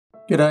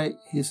G'day,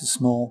 here's a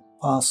small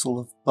parcel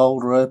of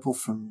Boulder Opal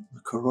from the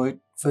Koroit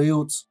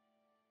fields.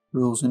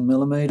 Rules in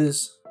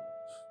millimetres.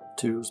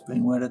 Material's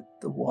been wetted.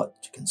 The white,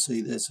 you can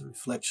see there's a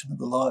reflection of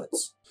the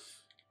lights.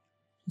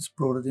 Just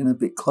brought it in a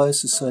bit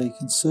closer so you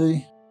can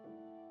see.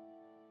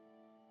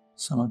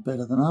 Some are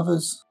better than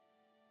others.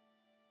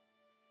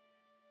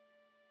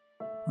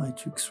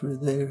 Matrix through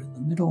there in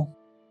the middle.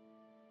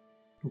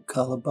 Little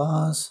colour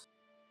bars.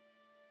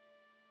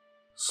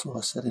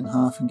 Slice that in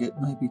half and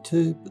get maybe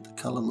two, but the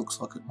colour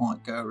looks like it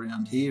might go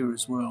around here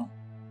as well.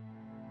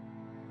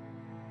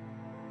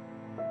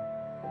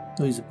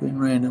 These have been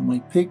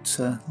randomly picked,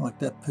 so like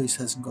that piece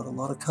hasn't got a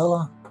lot of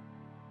colour.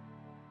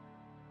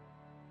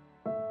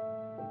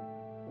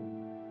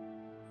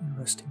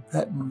 Interesting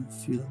pattern, a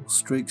few little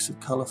streaks of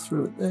colour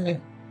through it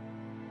there.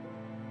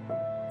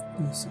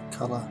 There's the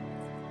colour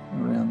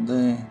around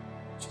there,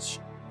 just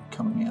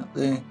coming out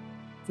there,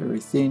 very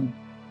thin.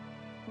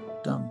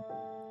 Done.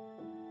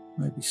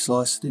 Maybe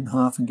slice it in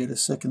half and get a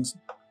second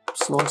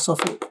slice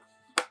off it.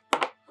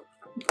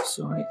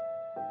 Sorry.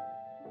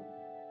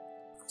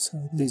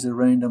 So these are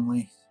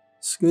randomly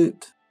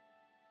scooped.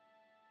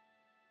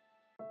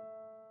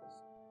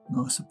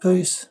 Nicer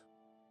piece.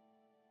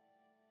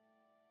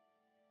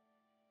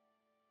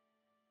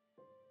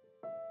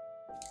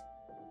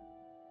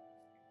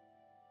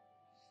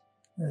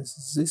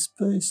 There's this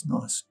piece,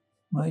 nice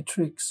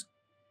matrix.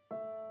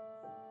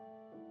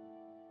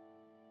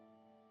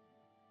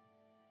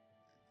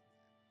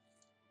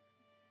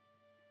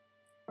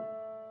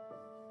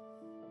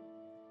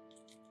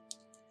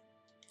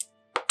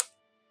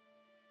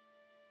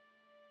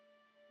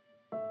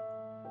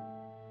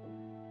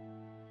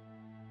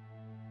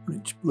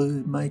 Rich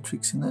blue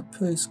matrix in that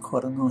piece,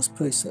 quite a nice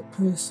piece, that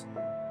piece.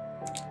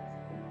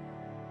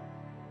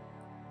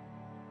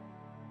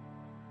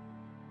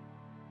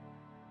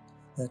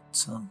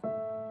 That's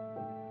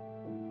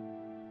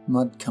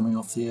mud coming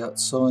off the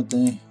outside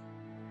there,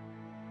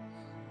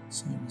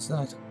 same as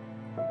that.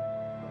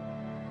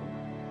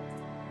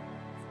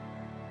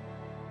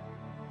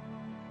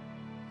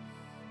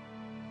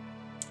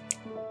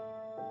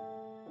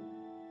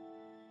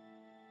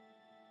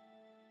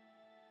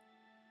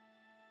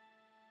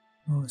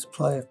 Nice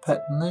play of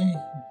pattern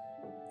there.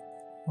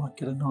 Might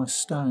get a nice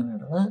stone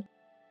out of that.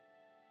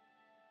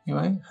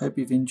 Anyway, hope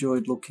you've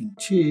enjoyed looking.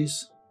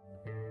 Cheers.